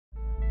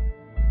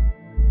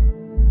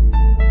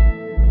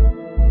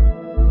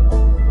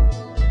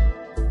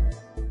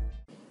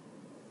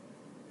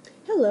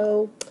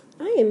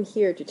I'm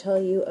here to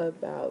tell you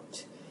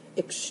about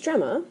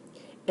Extrema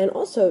and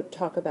also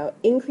talk about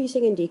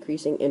increasing and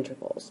decreasing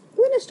intervals. I'm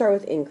going to start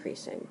with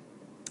increasing.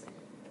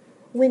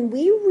 When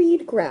we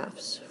read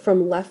graphs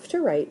from left to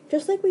right,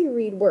 just like we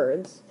read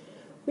words,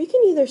 we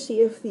can either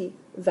see if the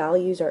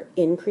values are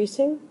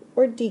increasing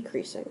or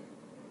decreasing.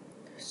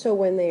 So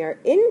when they are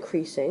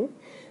increasing,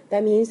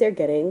 that means they're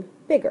getting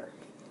bigger.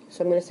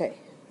 So I'm going to say,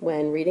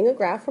 when reading a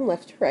graph from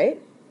left to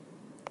right,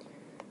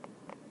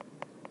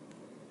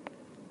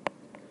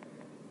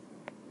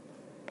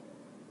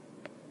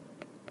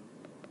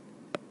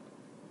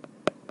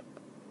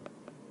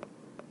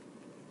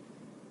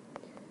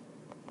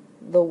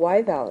 the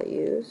y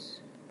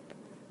values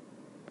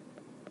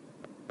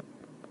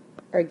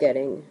are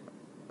getting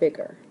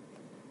bigger.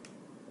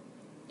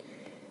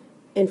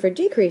 And for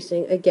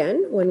decreasing,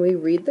 again, when we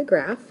read the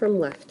graph from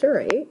left to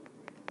right,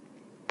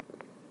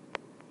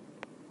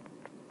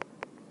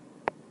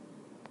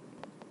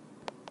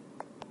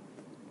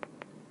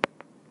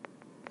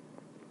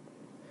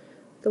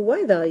 the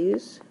y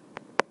values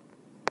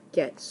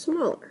get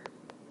smaller.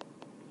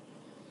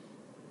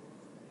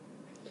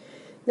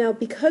 Now,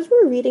 because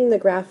we're reading the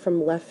graph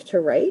from left to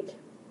right,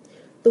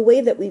 the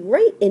way that we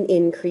write an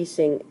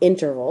increasing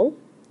interval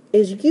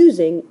is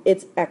using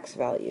its x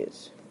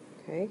values.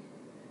 Okay?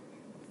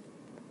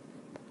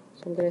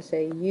 So I'm going to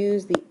say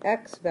use the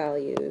x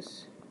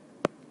values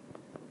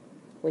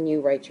when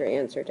you write your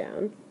answer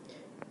down.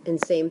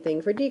 And same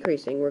thing for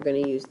decreasing, we're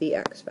going to use the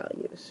x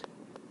values.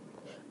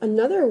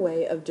 Another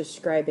way of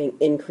describing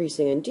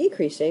increasing and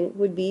decreasing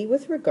would be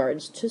with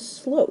regards to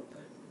slope.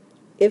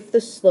 If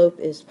the slope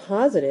is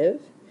positive,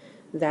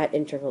 that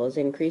interval is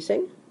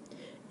increasing,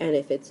 and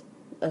if it's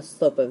a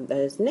slope that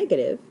is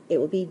negative, it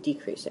will be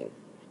decreasing.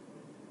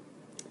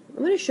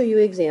 I'm going to show you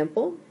an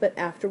example, but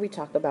after we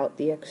talk about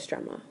the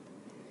extrema.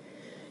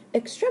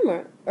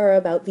 Extrema are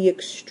about the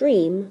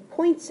extreme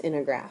points in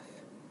a graph.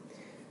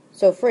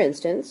 So for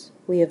instance,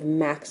 we have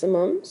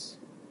maximums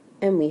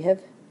and we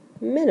have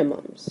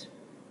minimums.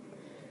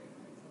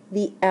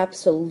 The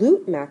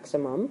absolute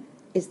maximum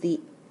is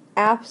the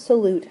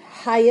absolute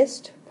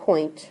highest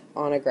point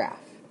on a graph.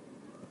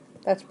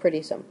 That's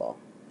pretty simple.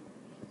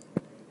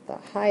 The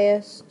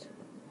highest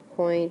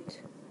point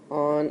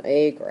on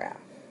a graph.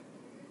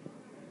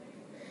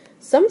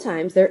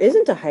 Sometimes there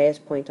isn't a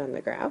highest point on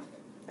the graph,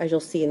 as you'll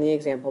see in the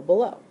example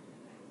below.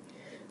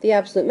 The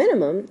absolute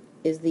minimum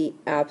is the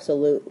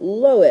absolute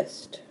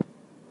lowest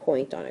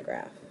point on a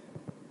graph.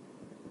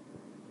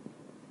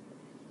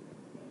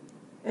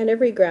 And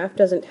every graph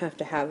doesn't have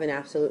to have an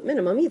absolute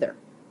minimum either.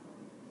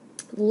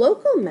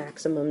 Local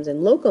maximums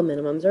and local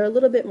minimums are a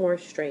little bit more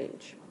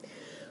strange.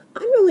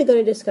 I'm only going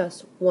to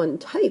discuss one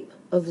type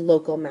of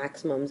local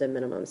maximums and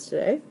minimums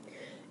today,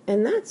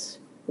 and that's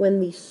when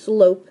the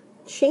slope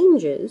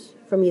changes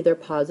from either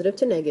positive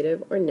to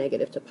negative or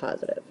negative to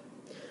positive.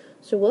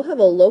 So we'll have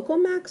a local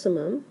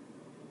maximum,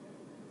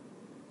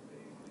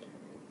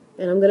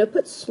 and I'm going to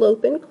put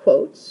slope in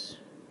quotes.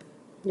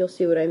 You'll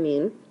see what I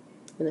mean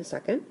in a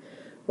second.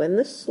 When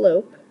the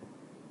slope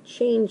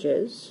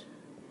changes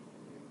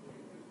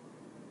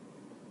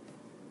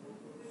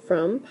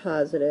from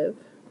positive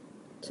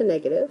to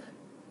negative,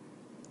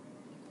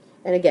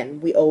 and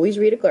again, we always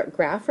read a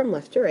graph from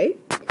left to right,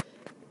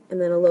 and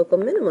then a local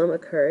minimum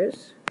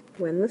occurs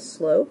when the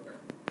slope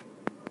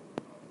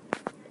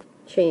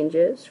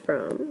changes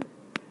from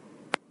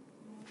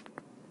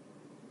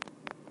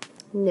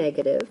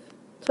negative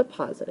to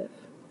positive.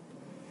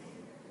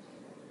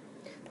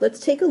 Let's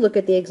take a look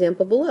at the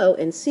example below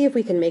and see if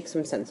we can make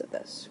some sense of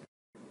this.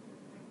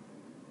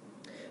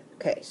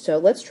 Okay, so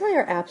let's try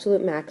our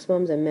absolute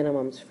maximums and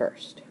minimums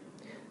first.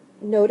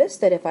 Notice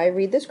that if I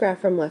read this graph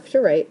from left to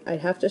right, I'd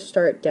have to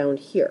start down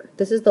here.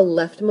 This is the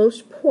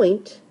leftmost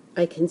point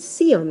I can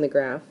see on the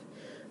graph,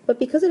 but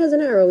because it has an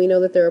arrow, we know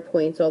that there are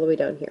points all the way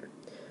down here.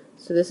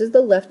 So this is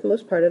the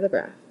leftmost part of the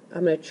graph.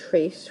 I'm going to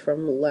trace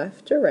from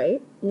left to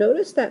right.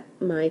 Notice that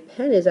my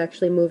pen is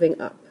actually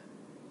moving up.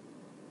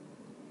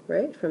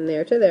 Right? From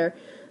there to there,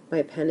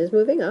 my pen is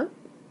moving up.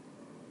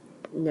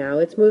 Now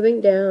it's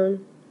moving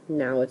down.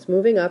 Now it's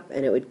moving up,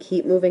 and it would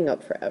keep moving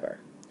up forever.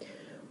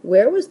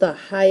 Where was the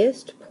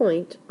highest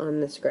point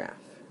on this graph?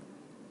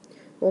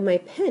 Well, my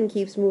pen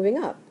keeps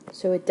moving up,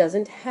 so it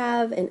doesn't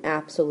have an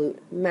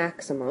absolute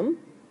maximum.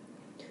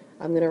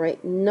 I'm going to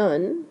write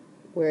none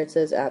where it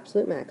says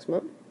absolute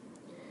maximum.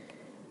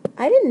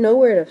 I didn't know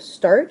where to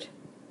start,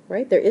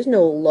 right? There is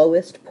no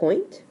lowest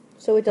point,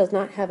 so it does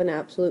not have an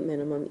absolute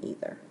minimum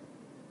either.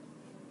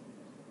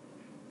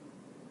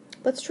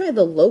 Let's try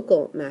the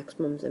local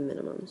maximums and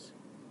minimums.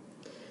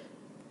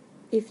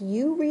 If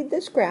you read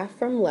this graph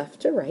from left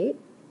to right,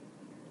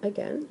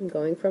 again, I'm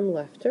going from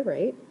left to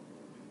right,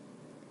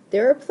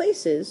 there are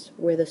places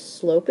where the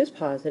slope is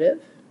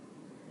positive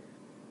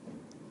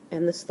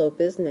and the slope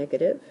is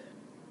negative,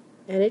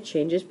 and it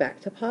changes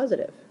back to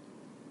positive.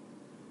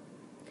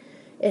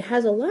 It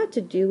has a lot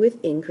to do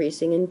with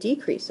increasing and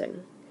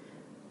decreasing.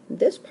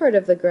 This part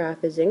of the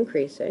graph is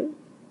increasing,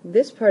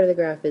 this part of the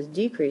graph is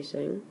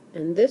decreasing,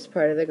 and this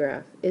part of the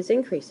graph is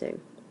increasing.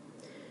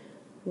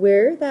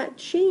 where that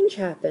change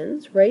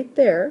happens, right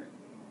there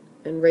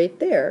and right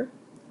there,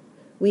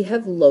 we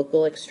have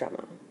local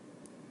extrema.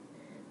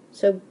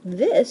 So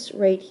this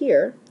right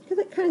here, because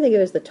I kind of think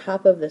of it as the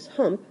top of this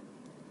hump,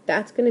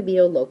 that's going to be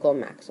a local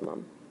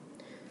maximum.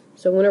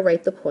 So I'm going to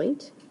write the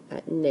point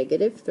at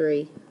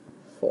 -3,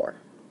 4.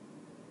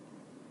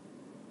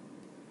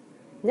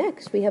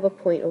 Next, we have a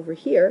point over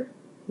here.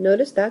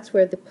 Notice that's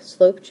where the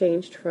slope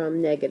changed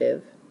from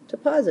negative to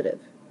positive.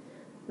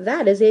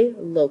 That is a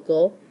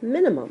local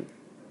minimum.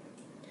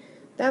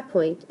 That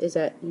point is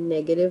at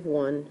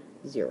 -1,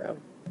 0.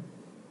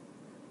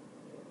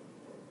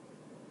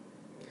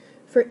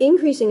 For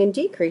increasing and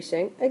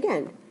decreasing,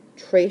 again,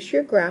 trace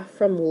your graph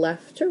from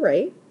left to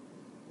right.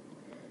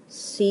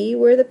 See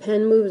where the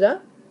pen moves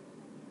up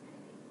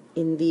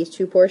in these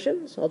two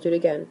portions. I'll do it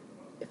again.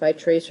 If I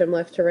trace from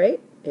left to right,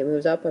 it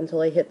moves up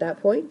until I hit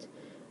that point,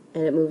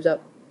 and it moves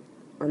up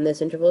on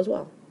this interval as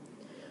well.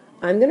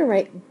 I'm going to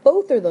write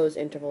both of those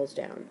intervals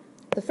down.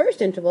 The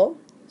first interval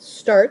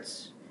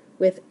starts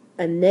with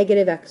a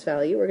negative x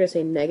value. We're going to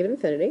say negative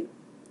infinity.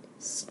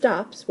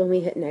 Stops when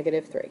we hit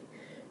 -3.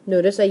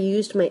 Notice I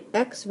used my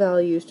x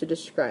values to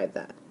describe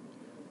that.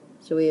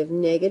 So we have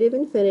negative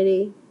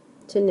infinity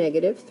to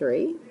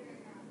 -3.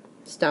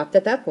 Stopped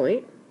at that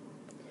point.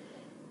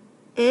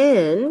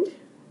 And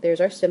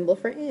there's our symbol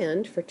for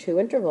and for two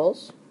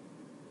intervals.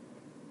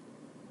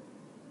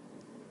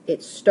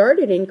 It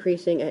started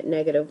increasing at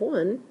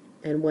 -1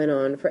 and went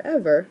on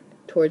forever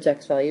towards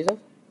x values of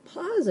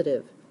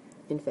positive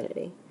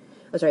infinity.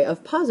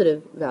 Of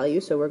positive value,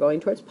 so we're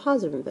going towards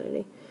positive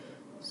infinity.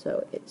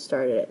 So it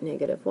started at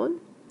 -1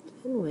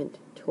 and went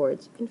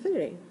towards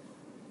infinity.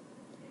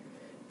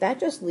 That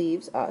just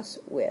leaves us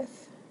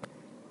with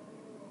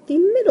the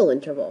middle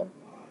interval,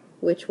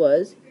 which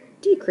was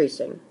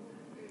decreasing.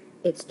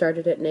 It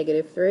started at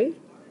 -3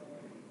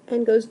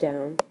 and goes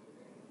down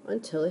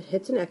until it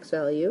hits an x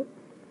value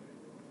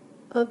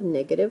of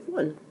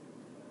 -1.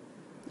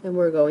 And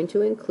we're going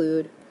to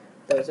include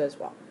those as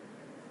well.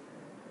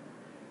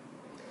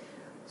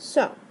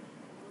 So,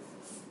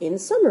 in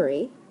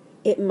summary,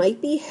 it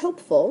might be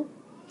helpful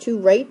to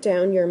write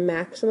down your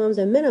maximums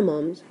and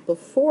minimums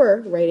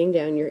before writing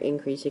down your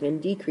increasing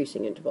and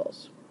decreasing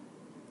intervals.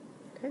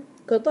 Okay?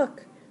 Good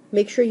luck.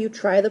 Make sure you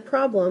try the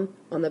problem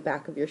on the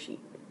back of your sheet.